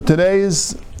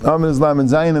Today's Amud Islam and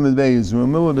Zayin and Beis, we're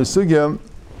in the middle of the sugya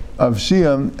of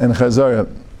Shia and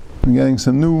Chazara. We're getting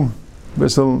some new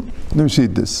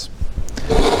sheetis.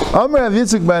 Amr Rav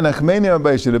Yitzchak ben Achmeni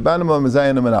Arbeisha, the Banim of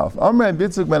Zayin and Alf. Amr Rav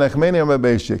Yitzchak ben Achmeni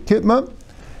Arbeisha. Kitma,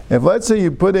 if let's say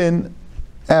you put in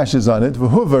ashes on it,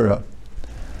 v'huvara,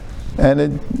 and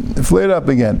it flared up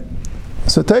again.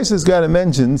 So Taisus got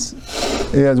mentions,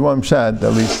 he has one pshat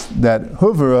at least, that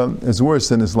huvara is worse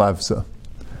than islavsa.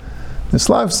 The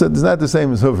Slavsa is not the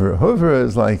same as Huvra. Huvra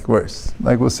is like worse.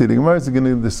 Like we'll see. The Gemara is going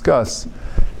to discuss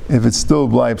if it still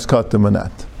bleibs katam or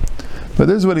not. But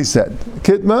this is what he said.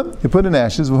 Kitma, you put in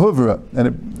ashes, Huvra, and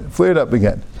it flared up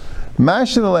again. You could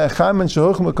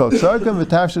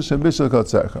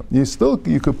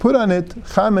put on it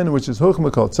chamen, which is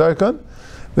huchma kol tzarkan,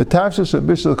 v'tavshel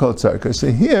shabishel kol tzarkan. So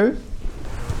here,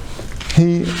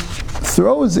 he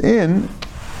throws in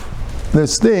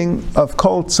this thing of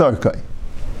kol tzarkai.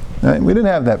 Right? We didn't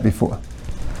have that before.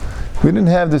 We didn't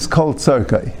have this kol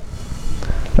tzarkai.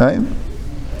 Right?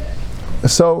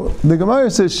 So the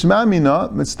Gemara says Shema mina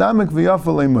mitztamek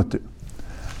v'yafalei mutter.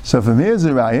 So from here is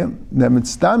a raya that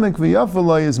mitztamek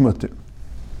v'yafalei is mutter.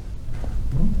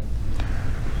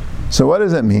 So what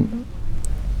does that mean?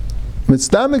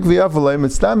 Mitztamek v'yafalei,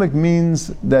 mitztamek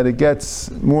means that it gets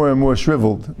more and more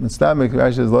shriveled. Mitztamek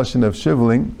actually is lashon of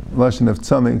shriveling, lashon of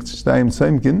tzamek, shtayim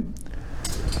tzemkin.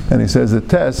 And he says the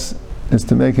test is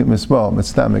to make it misbal,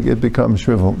 mitztamek, it becomes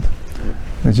shriveled.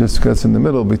 It just gets in the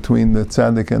middle between the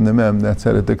tzaddik and the mem. That's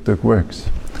how the dikduk works.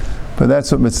 But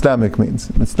that's what mitztamek means.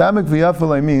 Mitztamek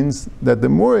v'yafalei means that the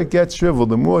more it gets shriveled,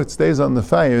 the more it stays on the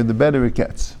fire, the better it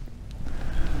gets.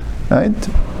 Right?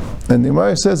 And the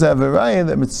Gemara says, I have a raya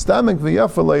that mitztamek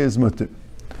v'yafalei is mutter.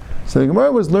 So the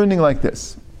Gemara was learning like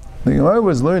this. The Gemara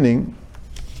was learning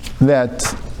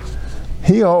that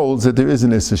he holds that there is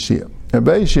an Issa Shia.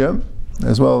 Rabbi Shia,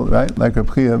 as well, right? Like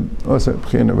Rabbi also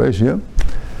Rabbi and Rabbi Shia,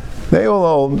 they all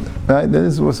hold, right?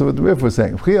 This is what the Rif was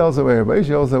saying. Rabbi holds the way, Rabbi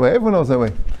Shia holds the way, everyone holds the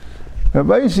way.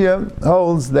 Rabbi Shia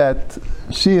holds that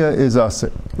Shia is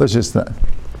Aser. Let's just not.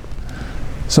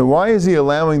 So why is he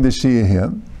allowing the Shia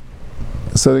here?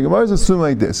 So the Gemara is assuming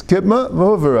like this: Kipma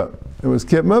v'huvara. It was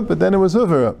Kipma, but then it was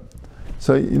huvara.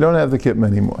 So you don't have the Kipma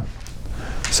anymore.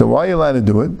 So why are you allowed to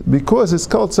do it? Because it's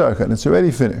called tzarkan. It's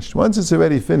already finished. Once it's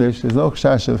already finished, there's no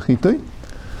chash of chitui.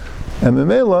 And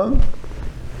memela,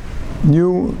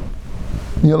 you're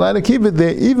allowed to keep it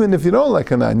there, even if you don't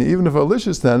like ananya, even if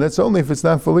alicious tan. That's only if it's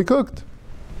not fully cooked.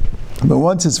 But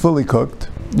once it's fully cooked,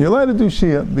 you're allowed to do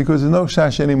shia because there's no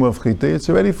chash anymore of chitui. It's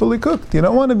already fully cooked. You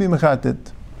don't want to be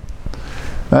mechatet,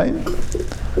 right?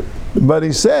 But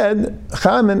he said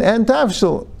chamen and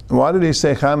tavshel. Why did he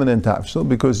say chamen and tavshel?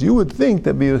 Because you would think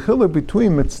that be a chiluk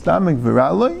between mitztamek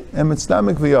v'ralei and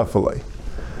mitztamek v'yafalei.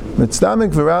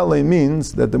 Mitztamek v'ralei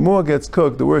means that the more it gets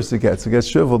cooked, the worse it gets. It gets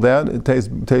shriveled out, it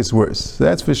tastes worse. So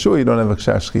that's for sure you don't have a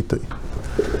kshash chitui.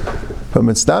 But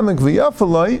mitztamek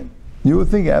v'yafalei, you would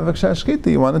think you have a kshash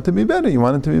chitui. You want it to be better. You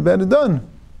want it to be better done.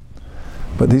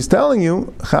 But he's telling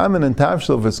you chamen and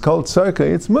tavshel, if it's called tzarka,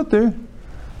 it's mutter,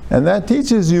 and that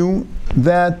teaches you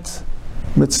that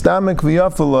mitztamek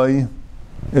v'yafalei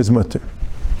is mutter.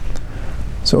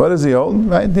 So what does he hold?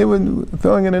 Right? They were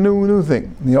throwing in a new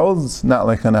thing. He holds not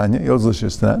like Hananya, he holds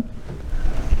l'shishtan.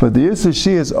 But the Yisra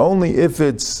Shi is only if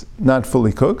it's not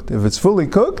fully cooked. If it's fully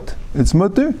cooked, it's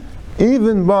mutter,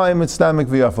 even by mitztamek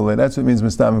v'yafalei. That's what it means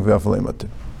mitztamek v'yafalei mutter.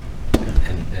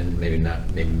 And maybe not,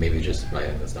 maybe just by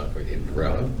mitztamek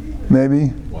v'ralei. Maybe.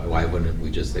 Why wouldn't we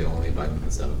just say only by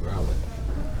mitztamek v'ralei?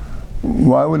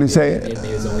 Why would he say?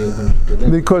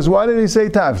 Because why did he say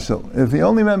tavshel? If he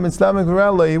only meant mitztamek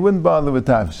v'ralei, he wouldn't bother with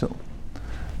tavshel,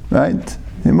 right?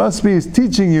 He must be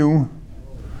teaching you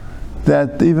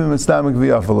that even mitztamek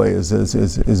v'yafalei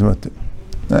is mutter,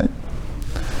 right?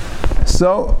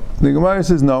 So the Gemara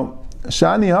says no.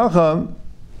 Shani hacham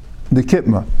the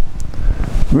kitma.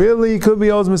 Really, it could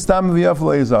be always mitztamek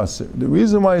v'yafalei is aser. The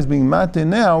reason why he's being matir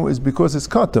now is because it's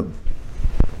katam,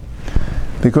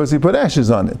 because he put ashes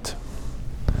on it.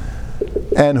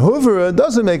 And huvra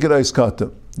doesn't make it ice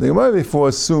katam. The Gemara before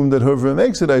assumed that huvra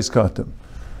makes it ice katam.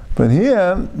 But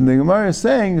here, the Gemara is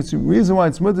saying the reason why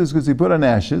it's mutter is because he put on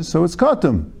ashes, so it's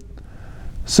katam.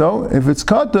 So, if it's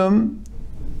katam,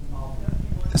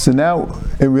 so now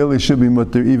it really should be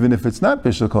mutter even if it's not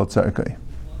bishul kol tzarkai.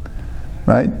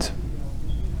 Right?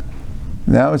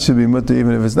 Now it should be mutter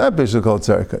even if it's not bishul kol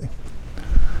tzarkai.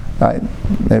 Right?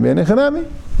 Maybe in echanami.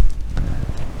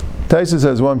 Taisa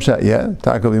says one shot, yeah,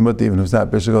 taka v'mut even if it's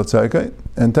not bishul kol tzarkai.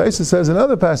 And Taisa says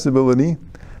another possibility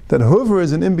that huvra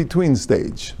is an in-between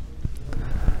stage.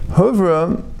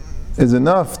 Huvra is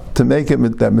enough to make it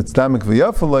that mitzdamek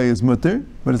v'yafalei is mutter,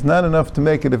 but it's not enough to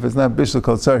make it if it's not bishul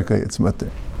kol tzarkai, it's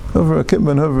mutter. Hover, a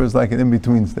kitman hover is like an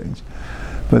in-between stage.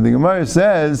 But the Gemara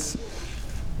says,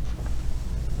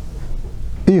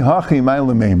 Ihachi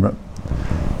ma'ila meimra.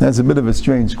 That's a bit of a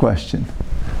strange question,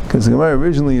 because the Gemara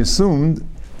originally assumed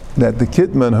that the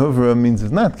kitman hovera means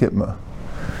it's not kitma,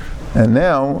 and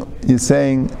now you're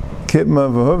saying kitma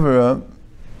v'hovera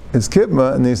is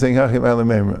kitma, and you're saying hachi ma'ila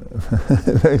meimra.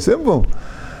 Very simple.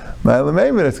 Ma'ila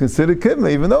meimra is considered kitma,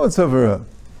 even though it's hovera.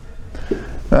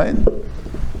 Right?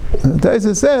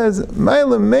 Taisa says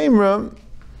ma'ila meimra.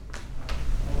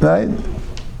 Right?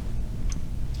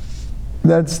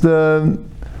 That's the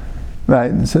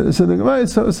right. So the Gemara.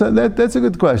 So that's a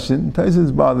good question. Taisa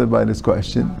is bothered by this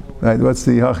question. Right? What's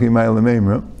the hachi ma'ila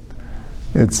meimra?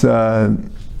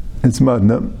 It's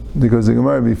madna, because the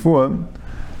Gemara before,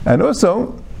 and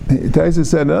also Taisa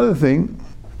said another thing,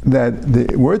 that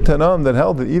the word tanam that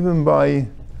held it even by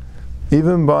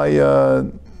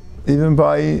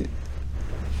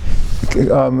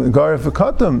garif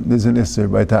akatam there's an isser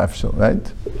by tafshil,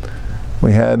 right?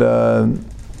 We had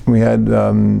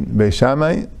Beis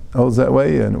Shammai holds that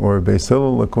way, or Beis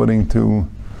Hillel according to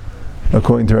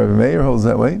Rabbi Meir holds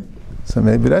that way. So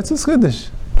maybe that's a chiddush,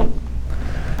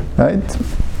 right?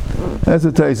 That's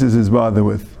what Taisus is bothered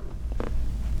with.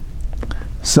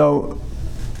 So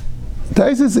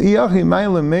Taisus iyachi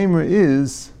ma'ila meimra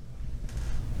is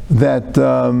that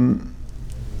so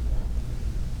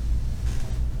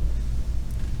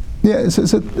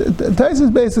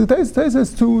Taisus basically Taisus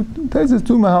has two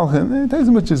mahalchim. Taisus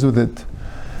muches with it.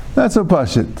 Not so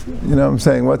pashit. You know what I'm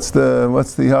saying? What's the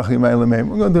iyachi ma'ila meimra?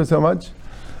 We're going to do so much.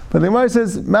 But the Gemara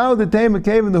says, "Mao the tame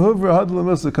cave in the huvra hadla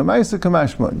musa kamaisa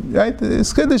kamashman." Right? The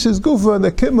chiddush is gufa.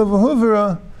 The kitma of a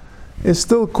huvra is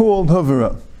still called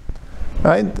huvra.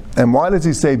 Right? And why does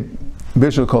he say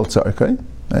bishul kol tzarkai?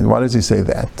 And why does he say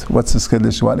that? What's the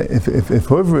chiddush? If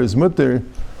huvra is mutter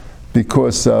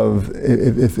because of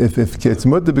if it's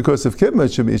mutter because of kitma,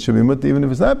 it should be mutter even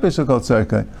if it's not bishul kol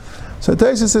tzarkai. So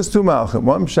Taisa says two malchim.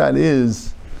 One shot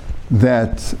is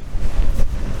that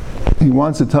he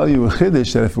wants to tell you a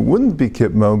chiddush that if it wouldn't be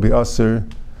kitma, it would be aser,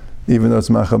 even though it's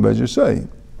machal b'jushay.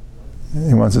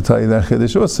 He wants to tell you that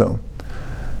chiddush also,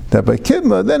 that by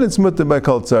kitma, then it's mutter by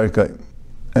kol tzarkai,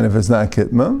 and if it's not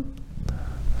kitma,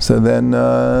 so then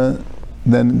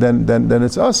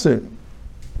it's aser,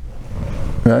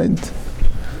 right?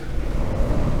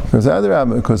 Because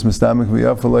mistamek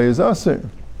v'yafalei is aser,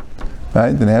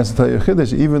 right? Then he has to tell you a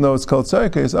chiddush, even though it's kol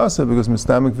tzarkai, it's aser because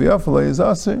mistamek v'yafalei is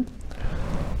aser.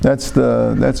 That's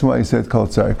why he said kol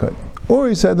tzarkai. Or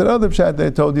he said that other pshat they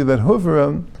told you that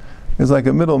huvra is like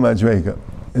a middle madrega.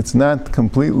 It's not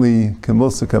completely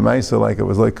kamilsa kamaisa like it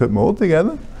was like kitma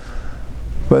altogether,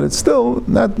 but it's still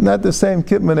not the same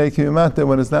kitma nekiyumata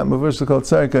when it's not mavushal kol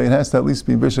tzarkai. It has to at least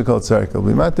be bishal kol tzarkai.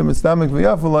 B'mata mitzdamek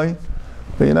v'yafalai,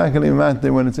 but you're not going to be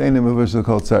mata when it's ain't mavushal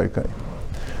kol tzarkai.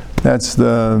 That's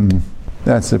the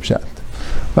pshat.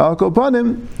 I'll go upon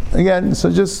him again. So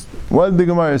just what did the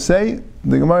Gemara say?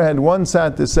 The Gemara had one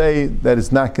side to say that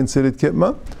it's not considered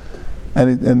kitma,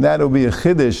 and that will be a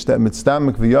chiddush that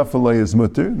mitzdamek v'yafalei is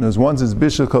mutter. Because once it's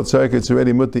bishul kol tzarkai, it's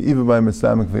already mutter even by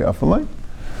mitzdamek v'yafalei.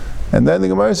 And then the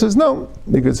Gemara says no,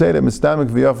 you could say that mitzdamek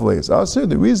v'yafalei is aser.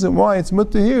 The reason why it's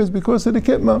mutter here is because of the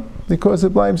kitma, because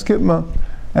it blames kitma,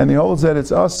 and he holds that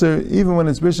it's aser even when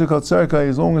it's bishul kol tzarkai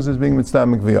as long as it's being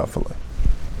mitzdamek v'yafalei.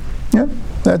 Yeah,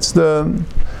 that's the.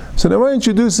 So they want to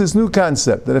introduce this new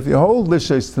concept that if you hold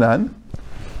lisheis tanan,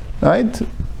 right?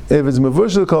 If it's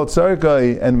mavushal kol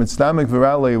tzarkai and mitzdamek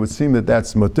v'ralei, it would seem that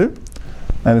that's mutter.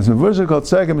 And if it's mavushal kol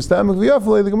tzarkai and mitzdamek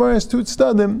v'yafalei, the Gemara has two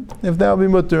tzadim if that will be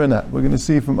mutter or not. We're going to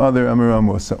see from other Aharon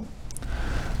also.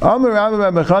 Amar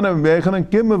Rabbi Bechana B'Yechanan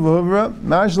Kimma V'Huvra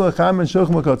Mashal Cham and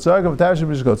Shulchan Kol Tzarkam V'Tashim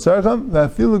B'Shul Kol Tzarkam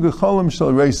V'Afilu Gecholim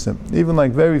Shal Reisim, even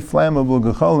like very flammable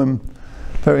gecholim,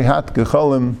 very hot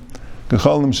gecholim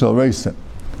Shal Reisim.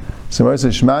 So I say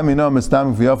Shema Mino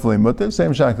Mitzdamek V'Yafalei Mutter,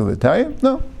 same shakel v'tayim?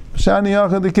 No. Shani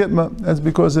Yachad the Kitma. That's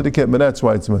because of the Kitma. That's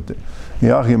why it's mutter.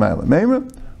 Yachi Ma'ala Meimra.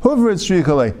 Huvra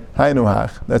Tzrikalei Hainu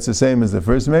Hach. That's the same as the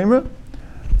first Meimra.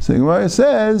 So the Gemara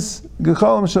says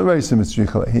Gecholim Shareisim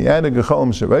Tzrikalei. He added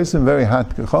Gecholim Shareisim, very hot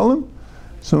Gecholim.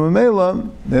 So Mamela,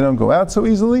 they don't go out so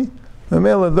easily.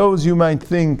 Mamela, those you might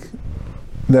think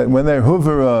that when they're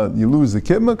Huvra, you lose the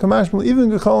Kitma. Kamashmal, even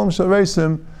Gecholim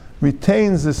Shareisim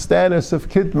retains the status of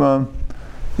Kitma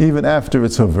even after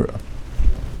it's Huvra.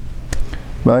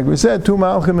 But like we said, two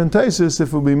Malchim and Taisus, if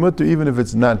it will be mutter, even if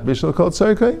it's not Bishul Kol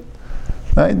Tzarkai,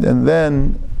 right? And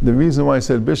then the reason why I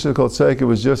said Bishul Kol Tzarkai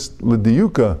was just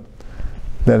L'diyuka,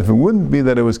 that if it wouldn't be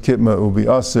that it was Kitma, it would be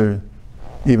Aser,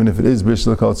 even if it is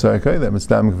bishul kol tzarka, that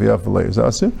mitzdamek v'yafalei is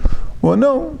asur, or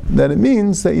no, that it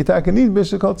means that you need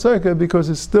bishul kol tzarka because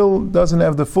it still doesn't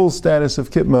have the full status of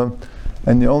kitma,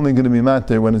 and you're only going to be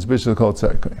matter when it's bishul kol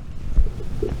tzarka.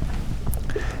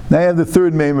 Now you have the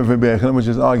third name of Rabbi Yochanan, which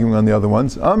is arguing on the other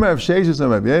ones. Amar Rav Sheishis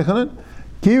Amar Rabbi Yochanan,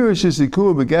 Kirush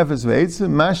Yisiku b'gefes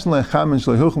v'eitzim, mashal lechamen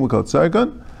shleihuchim kol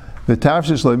tzarkan,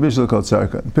 v'tavshe shlei bishul kol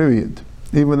tzarkan. Period.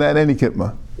 Even without any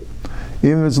kitma.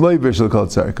 Even if it's loy bishul kol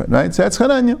tzarkan. Right? So that's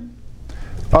chananya.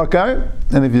 Okay.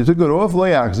 And if you took it off,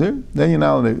 loy achzer, then you're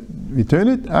not allowed to return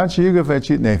it. Ad sheyugav et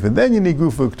shit nefer. Then you need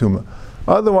gufa uktuma.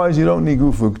 Otherwise, you don't need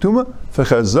gufa uktuma. For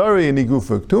chazari, you need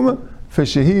gufa uktuma. For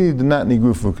shehi, you do not need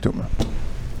gufa uktuma.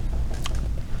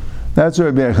 That's what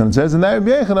Rabbi Aharon says. And that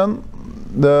Rabbi Aharon,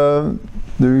 the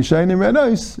Rishonim read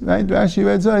ice, right? Rashi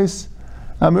read ice.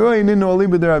 Amiroi ninu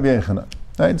aliba de Rabbi Aharon.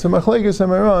 Right? So machlekes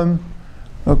Aharon,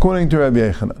 according to Rabbi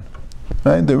Aharon.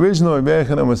 Right? The original Rabbi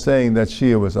Aharon was saying that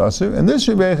Shia was asur, and this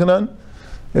Rabbi Aharon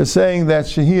is saying that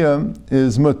Shia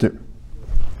is mutter.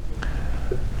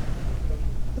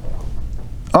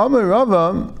 Amar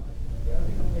Rava.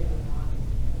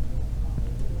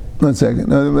 One second.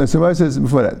 No, so what says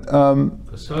before that?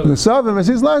 He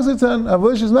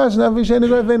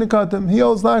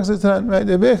holds Lachzitan, right?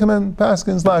 The Bechanan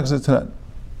Paskins Lachzitan.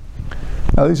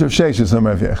 At least Rav Sheishis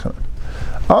Amar Rav Yochanan.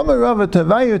 Amar Rava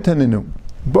Tavayu Taninu.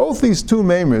 Both these two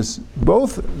mamers,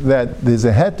 both that there's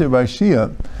a heter by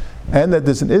Shia, and that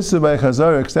there's an issur by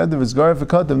Chazar, except if it's gar for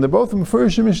Katam, they're both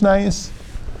Mefurish Mishnayis.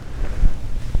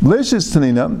 Lishis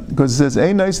Tanina, because it says,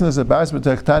 Ein Naisin a bas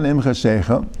b'techtan im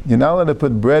chashecha. You're not allowed to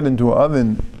put bread into an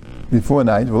oven before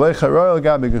night. V'lei charar el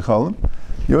gabi gecholim.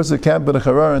 You also can't put a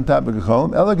charar on top of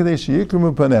gecholim. Ela kadei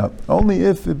sheyikrumu panel. Only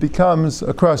if it becomes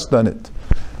a crust on it.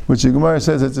 Which the Gemara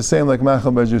says it's the same like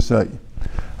machal b'jusai.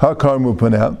 Ha-karmu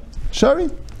panel. Shari.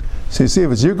 So you see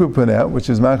if it's yikru panel, which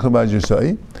is machal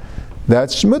b'jusai,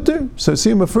 that's mutter. So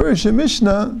see Mefurish in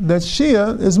Mishnah, that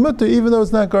Shia is mutter, even though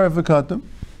it's not gar v'katam.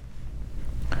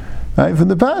 Right, from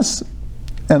the past.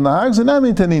 And Lahagza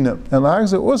Nami Tanina. And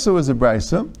Lahagza also is a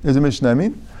Braisa, is a Mishnah.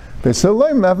 Besil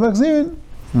loy maf machzirin.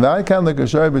 V'aikan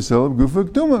l'kashar besil gufa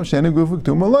ktuma. Sheni gufa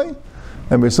ktuma loy.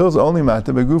 And besil is only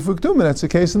matter by gufa ktuma. That's the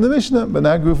case in the Mishnah, but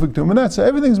not gufa ktuma not. So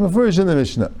everything's mafurish in the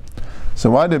Mishnah. So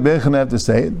why did Bechan have to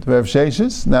say it? Rav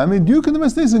Sheishis. Nami duke the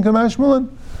Masnisin kamash mulan.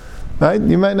 Right?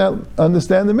 You might not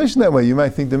understand the Mishnah that way. You might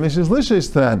think the Mishnah is lishes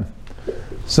tran.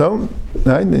 So,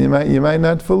 right, then you might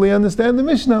not fully understand the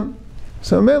Mishnah.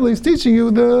 So Mele is teaching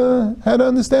you how to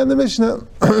understand the Mishnah.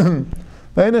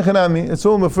 It's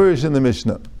all mafurish in the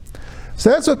Mishnah.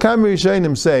 So that's what Kamei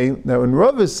Rishonim say, that when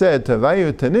Rav said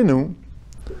Tavayu Taninu,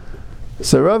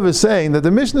 so Rav is saying that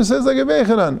the Mishnah says like a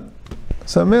Bechanan.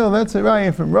 So Mele, that's a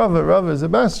raya from Rav. Rav is a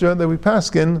bastra that we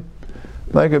paskin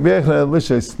like a Bechanan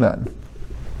Lishes Snan.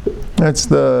 That's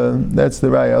the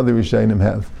raya other Rishonim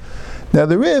have. Now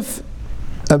the Rif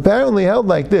apparently held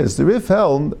like this. The Rif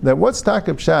held that what's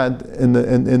takab shad in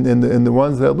the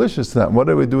ones that are lishus not. What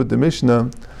do we do with the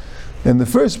Mishnah in the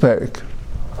first parak?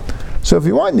 So if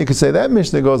you want, you could say that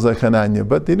Mishnah goes like Hananya,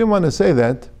 but he didn't want to say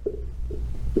that.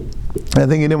 I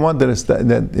think he didn't want that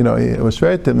it was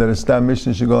fair to him that a stam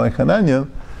Mishnah should go like Hananya,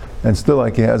 and still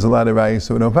like he has a lot of rayos,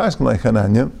 so we don't pass like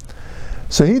Hananya.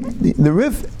 So the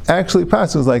Rif actually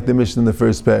passes like the Mishnah in the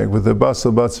first parak with the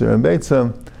basal, batzer, and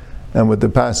beitza. And with the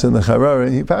pas and the charara,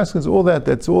 he passes all that.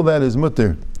 That's all that is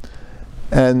mutter.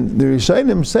 And the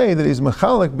Rishonim say that he's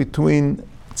mechalik between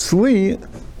tzli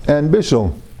and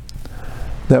bishul.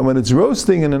 That when it's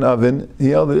roasting in an oven, he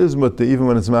held it is mutter even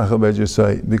when it's machal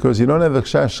b'jusai, because you don't have a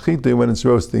chash shchita when it's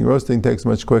roasting. Roasting takes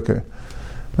much quicker.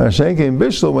 Shenke in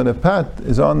bishul, when a pat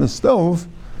is on the stove,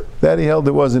 that he held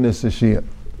it wasn't a shia.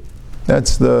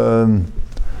 That's the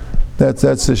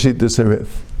shita serif.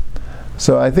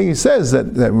 So I think he says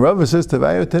that Rav says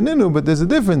Tavayu Taninu, but there's a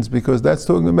difference because that's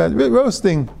talking about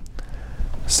roasting.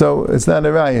 So it's not a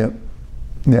raya.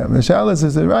 Yeah, Mishalas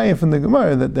is a raya from the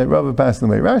Gemara that Rav passed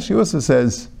away. Rashi also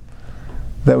says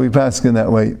that we pass in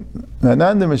that way.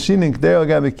 Ananda machining k'dei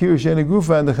gabe kirush eni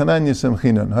gufa and the chananya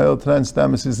samchinon hayol tran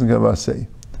stamasis and gavasei,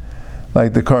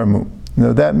 like the karmu.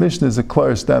 That Mishnah is a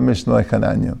clear stam Mishnah like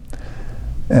Hananya.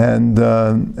 And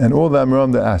all the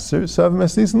Amoram, the Aser, Sav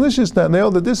Mestis and Lishis, and they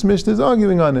all that this Mishnah is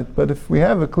arguing on it. But if we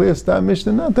have a clear stam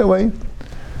Mishnah, not that way,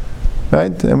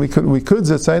 right? And we could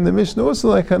sign the Mishnah also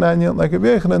like Hananya, like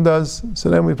Rabbi Yochanan does. So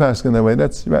then we pass in that way.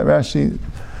 That's Rashi.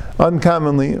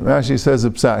 Uncommonly, Rashi says a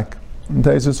psak. And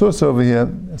Taisus also over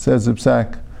here says a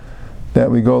psak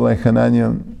that we go like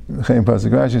Hananya. Chaim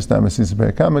pasuk Rashi stam Mestis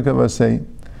be'kamikavasei.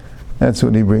 That's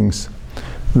what he brings.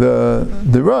 The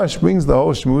Rosh brings the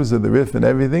whole shmuz of the Rif and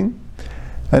everything,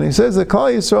 And he says that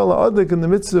Klal Yisrael Adik in the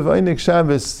midst of Einik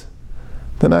Shabbos,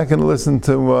 they're not going to listen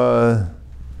to.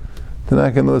 They're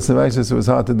not going to listen. Actually, it was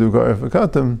hard to do Garif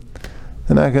Akatim.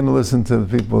 They're not going to listen to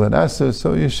the people that asked us.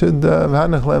 So you should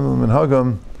Hanach Lemim and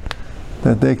Hagam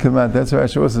that they come out. That's why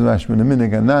Rashi was Mashmin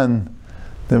Minig Anan.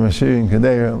 They're Mashirin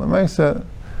Kadeir Lamaisa.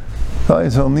 Klal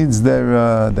Yisrael needs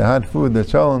their hot food, their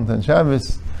cholent and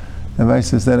Shabbos. And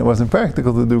Rashi said it wasn't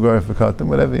practical to do Garif Akatim.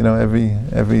 Whatever,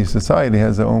 every society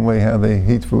has their own way how they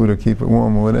heat food or keep it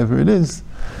warm or whatever it is.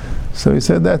 So he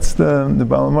said that's the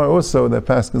Balamar also that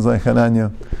Paschal's like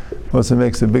Hananya also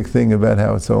makes a big thing about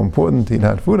how it's so important to eat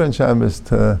hot food on Shabbos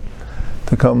to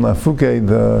come lafuke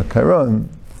the Karon.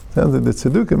 Sounds like the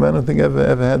Tzedukim, I don't think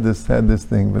ever had this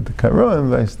thing, but the Karon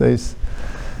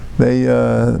they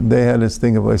had this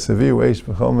thing of like severe weish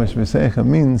b'chomesh v'seicha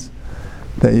means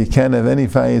that you can't have any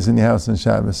fires in your house on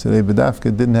Shabbos. So they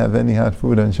Bedafka didn't have any hot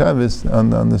food on Shabbos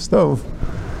on the stove.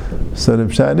 So the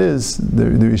pshat is the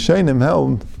Rishonim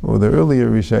held, or the earlier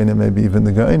Rishonim, maybe even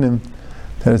the Gainim,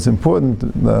 that it's important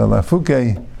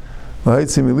lafuke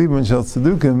lahaitzim ilibun shel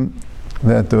tzedukim,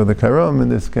 that, or the karam in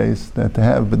this case, that to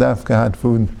have bedafka hot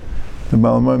food. The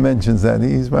Balamar mentions that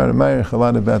he's marich a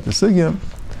lot about the sugya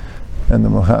and the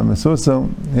Malchat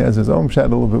Mesuso. He has his own pshat a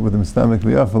little bit with him stomach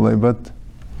v'yafalei, but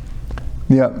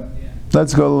yeah,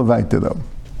 let's go a little weiter though.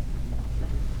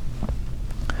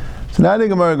 So now the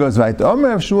Gemara goes weiter. Omer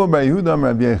Rav Shmuel bar Yehuda Omer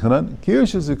Rabbi Aharon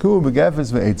Kirish zeku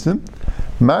begefes ve'etzim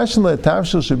Mashal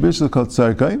tavshil shebishel kol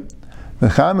tzarkai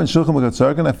v'cham and shulchan kol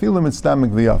tzarkai afilu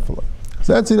mitztamik v'yafala.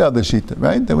 So that's the other shita,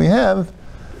 right? Then we have,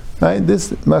 right,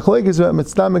 this machlek is about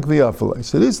mitztamik v'yafala.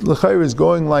 So this l'chayr is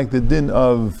going like the din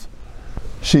of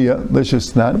Shia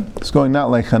l'shesnan. It's going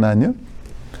not like Hananya,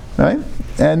 right?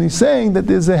 And he's saying that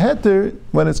there's a heter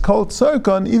when it's called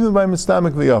tzarkan even by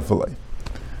mitztamik v'yafala.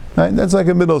 Right? That's like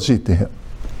a middle shita here.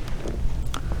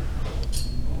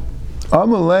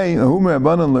 Amalei Ahumer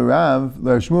Abanan L'Rav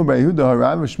L'Shmuel Bar Yehuda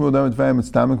HaRav Shmuel Damet Vayim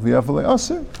Mitztamik V'Yafalei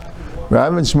Aser.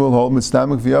 Rav and Shmuel hold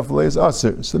Mitztamik V'Yafalei is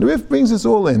Aser. So the Rif brings us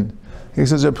all in. He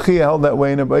says Reb Chia held that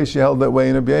way, and Reb Aisha held that way,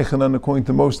 and Reb Yechanan, according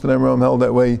to most of them, Ram held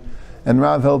that way, and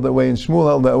Rav held that way, and Shmuel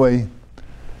held that way.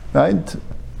 Right?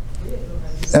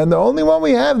 And the only one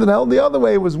we have that held the other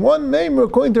way was one name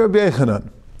according to Reb Yechanan.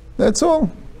 That's all.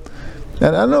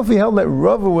 And I don't know if he held that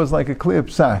Rava was like a clear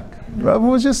psak. Rabbi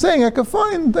was just saying, I could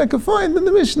find in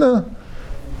the Mishnah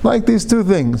like these two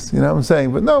things, you know what I'm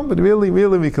saying? But no, but really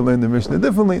we can learn the Mishnah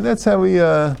differently. That's how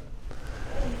the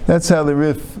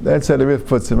Rif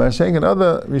puts it. Mashayk and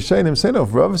other Rishonim say, no,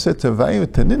 if Rav said to Vayu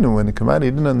Taninu, when the Kamadi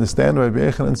didn't understand what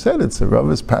Rabbi Yechanan said, it's a Rav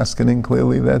is paskening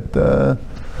clearly that,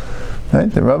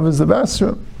 right, the Rav is the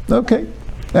Basra. Okay.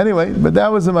 Anyway, but that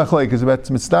was the Machlek, it's about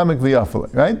Mitztamik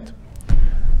v'Yafalei, right?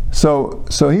 So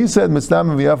he said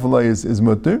Mitztamik v'Yafalei is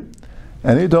mutter.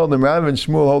 And he told him, Rav and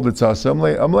Shmuel hold it tzasa.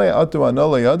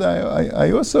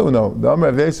 I also know. The Amar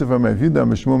Rav Yosef, Amar Rav Yehuda,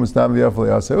 Amar Shmuel, Mitztamik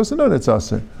v'Yafalei asa. I also know that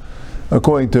tzasa.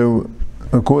 According to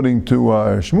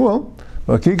Shmuel,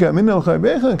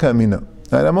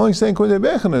 right? I'm only saying according to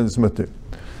Bechanan it's mutter.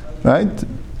 Right?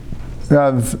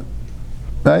 Rav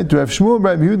Shmuel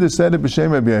Rabbi Yehuda said it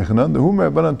b'shem Rabbi Yechanan. The whom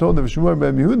Rabbanan told Rav Shmuel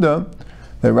Rabbi Yehuda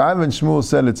that Rav and Shmuel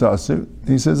said it's asur.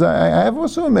 He says, I have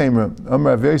also a memra.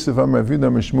 Amar Rav Yosef, Amar Rav Yehuda,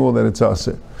 Amar Shmuel that it's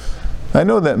asur. I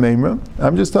know that memra.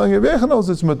 I'm just telling you, Rabbi Yechanan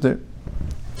it's mutter.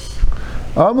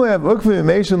 Amle have ukvi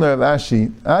v'meishin l'Rav Ashi.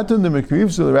 Atun the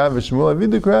mekriv to Rav and Shmuel.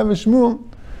 Avidik Rav and Shmuel.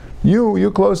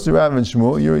 You're close to Rav and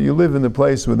Shmuel. You live in the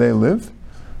place where they live.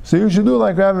 So you should do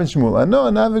like Rav and Shmuel. I know,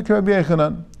 Navik Rabbi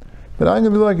Yechanan. But I'm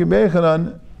going to do like Rabbi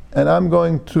Yechanan, and I'm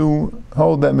going to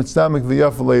hold that Mitztamik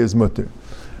v'Yafalei is mutter.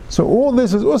 So all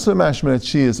this is also mashman that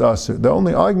she is asur. They're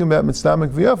only arguing about Mitztamik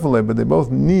v'Yafalei, but they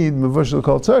both need mevushel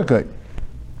kol tzarkai.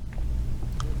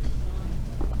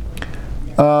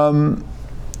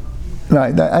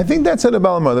 Right, I think that's at the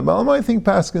Balamar. The Balamar, I think,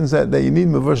 paskins that you need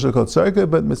mevushel kol tzarkai,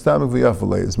 but Mitztamik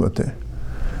v'Yafalei is mutter.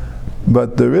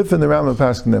 But the Rif and the Rambam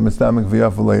paskin that Mitztamik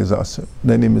v'Yafalei is asur.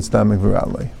 They need Mitztamik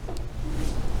v'Ralei.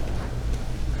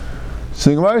 So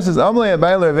the Gemara says, Amlei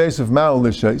abayla Rav Yosef ma'al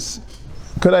l'shais.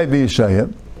 Could I be a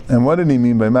shayah? And what did he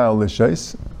mean by ma'al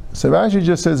l'shais? So Rashi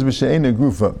just says b'she'ena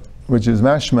grufa, which is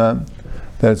mashma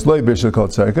that it's loy bishul kol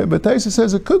tzarkai. But Taisa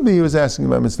says it could be he was asking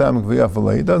about Mitztamik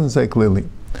v'Yafalei. It doesn't say clearly,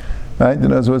 right? In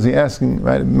other words, was he asking?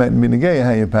 Right, it might be negay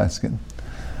how you paskin.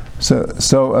 So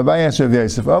Abai asked Rav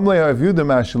Yosef, Amlei Rav Yehuda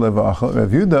mashal levacha. Rav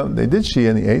Yehuda, they did she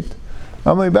and he ate.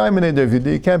 Amlei ba'minei Rav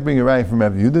Yehuda. You can't bring a raya from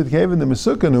Rav Yehuda. It gave him the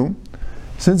mesukanu.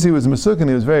 Since he was Mesukan,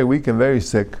 he was very weak and very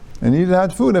sick, and he needed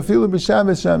hot food. He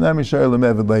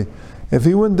If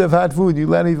he wouldn't have hot food, you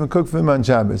let him even cook for him on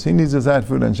Shabbos. He needs his hot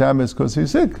food on Shabbos because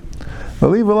he's sick.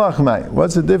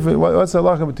 What's the difference? What's the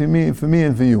halacha between me and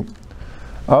for you?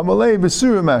 Amalei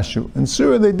b'sura mashu. In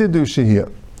Surah they did do shehiyah.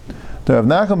 The Rav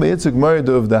Nachman Yitzchak Mori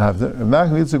de Uvda Havda. Rav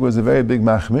Nachman Yitzchak was a very big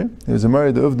machmir. He was a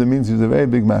Mori de Uvda means he was a very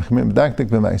big machmir. B'daktik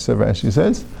b'maisa, Rashi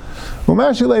says.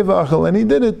 U'mashi le'v'achal, and he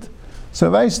did it.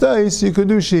 So v'aistais, you could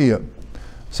do shehiyah.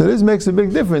 So this makes a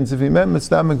big difference if he meant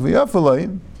mitzdamek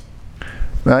v'yafaloi,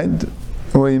 right?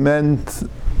 Or he meant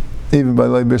even by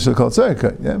loy bishul kol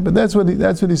tzorka. Yeah, but that's what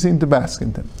he seemed to bask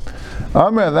into.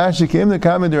 Amar Rav Ashi came to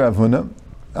Kamid Rav Huna.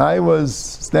 I was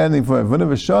standing for Rav Huna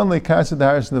v'shon le'kased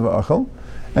harsna v'achal,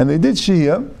 and they did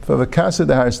shehiyah for the kased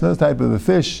harsna, type of a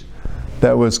fish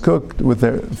that was cooked with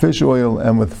their fish oil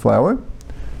and with flour.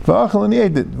 V'achal, and he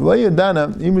ate it.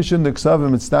 V'layadana imishun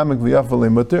d'ksavim mitzdamek v'yafalei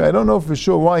mutter. I don't know for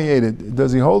sure why he ate it.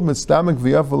 Does he hold mitzdamek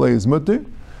v'yafalei is mutter?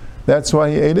 That's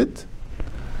why he ate it.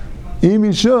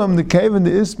 Imishum the kaven the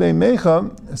isbei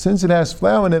mecha, since it has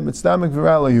flour in it, mitzdamek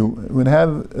v'ralayu. It would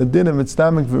have a din of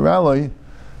mitzdamek v'ralay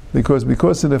because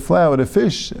of the flour, the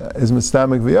fish is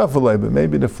mitzdamek v'yafalei, but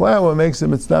maybe the flour makes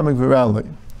it mitzdamek v'ralay.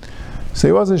 So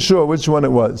he wasn't sure which one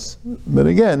it was. But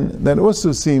again, that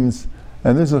also seems.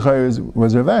 And this was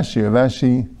Rav Ashi.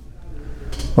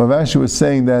 Rav Ashi was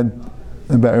saying that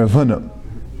about Rav Huna.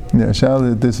 Yeah,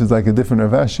 this is like a different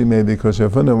Rav Ashi maybe because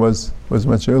Rav Huna was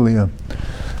much earlier.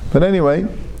 But anyway,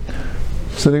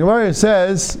 so the Gemara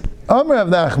says, Amar Rav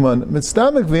Nachman,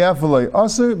 mitzdamek v'yafaloi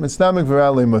aser, mitzdamek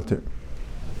v'ralei mutter.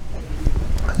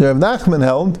 So Rav Nachman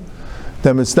held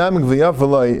that mitzdamek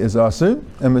v'yafaloi is aser,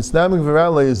 and mitzdamek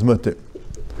v'ralei is mutter.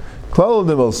 Klal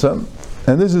devilsa.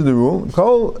 And this is the rule.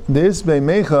 Kol deisbei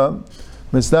mecha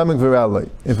mitzdamek v'ralei.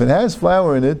 If it has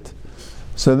flour in it,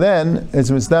 so then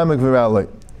it's mitzdamek v'ralei.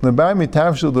 L'bai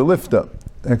mitavshil de lifta,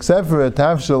 except for a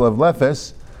tavshil of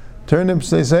lefes,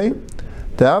 turnips they say,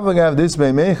 ta'avagav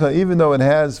deisbei mecha, even though it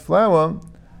has flour,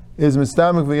 is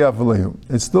mitzdamek v'yafalei.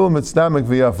 It's still mitzdamek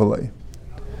v'yafalei.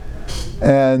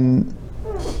 And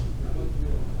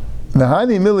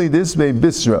v'hani mili deisbei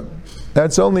bisra.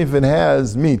 That's only if it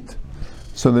has meat.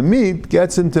 So the meat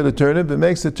gets into the turnip, it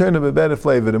makes the turnip a better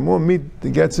flavor. The more meat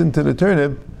that gets into the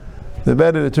turnip, the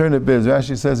better the turnip is.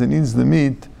 Rashi says it needs the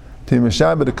meat to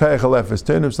mashabed the kayach halefes.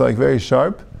 Turnips are like very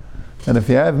sharp, and if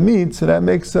you have meat, so that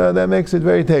makes it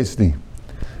very tasty.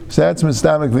 So that's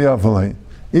mitzdamek v'yafalei,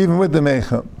 even with the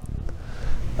mecha.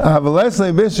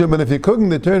 But if you're cooking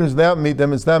the turnips without meat, then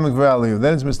mitzdamek v'ralei.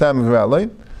 Then it's mitzdamek v'ralei.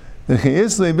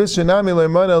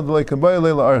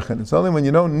 It's only when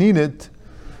you don't need it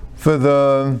for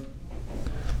the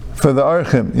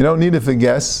archim. You don't need it for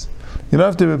guests. You don't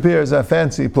have to prepare as a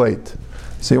fancy plate.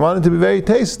 So you want it to be very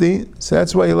tasty, so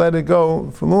that's why you let it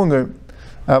go for longer.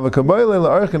 If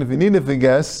you need it for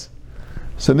guests,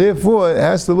 so therefore it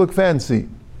has to look fancy.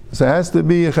 So it has to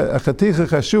be a chaticha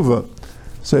chashuva.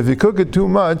 So if you cook it too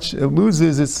much, it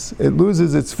loses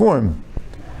its form,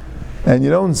 and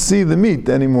you don't see the meat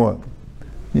anymore.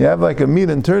 You have like a meat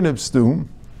and turnip stew.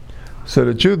 So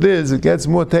the truth is, it gets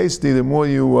more tasty the more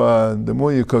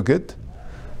you cook it,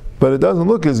 but it doesn't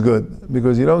look as good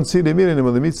because you don't see the meat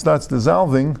anymore. The meat starts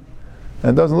dissolving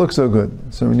and doesn't look so good.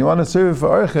 So when you want to serve it for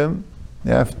archim,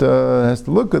 it has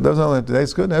to look good. It doesn't only have to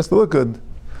taste good; it has to look good.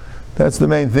 That's the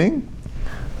main thing.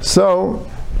 So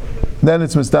then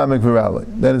it's mitzdamek v'ralei.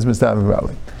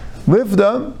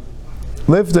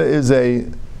 Lifta is a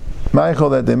meichel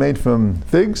that they made from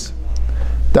figs.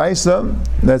 Daisa,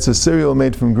 that's a cereal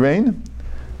made from grain,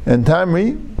 and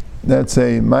tamri, that's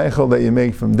a meichel that you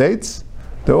make from dates.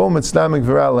 They're all mitzdamek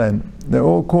v'ralei. They're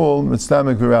all called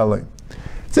mitzdamek v'ralei.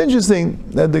 It's interesting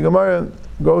that the Gemara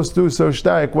goes through so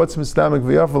stark. What's mitzdamek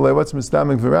v'yafalei? What's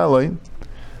mitzdamek v'ralei?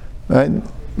 Right?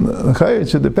 It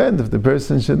should depend if the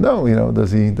person should know.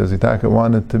 Does he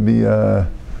want it to be?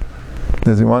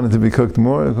 Does he want it to be cooked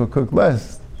more or cooked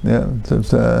less? Yeah,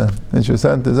 it's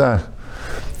interesting to say.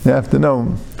 You have to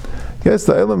know. Yes,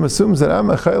 the Elam assumes that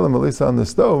I'm a chaylim, at least on the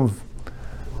stove,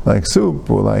 like soup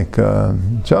or like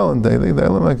chalent. I think the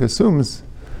Elam assumes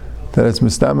that it's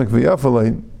mistamek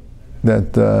v'yafalei,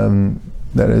 that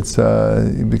it's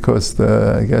because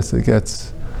I guess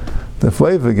the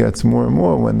flavor gets more and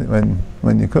more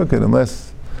when you cook it,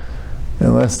 unless the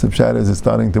pshat is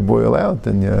starting to boil out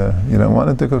and you don't want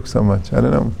it to cook so much. I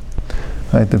don't know.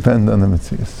 It depends on the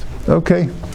metzias. Okay.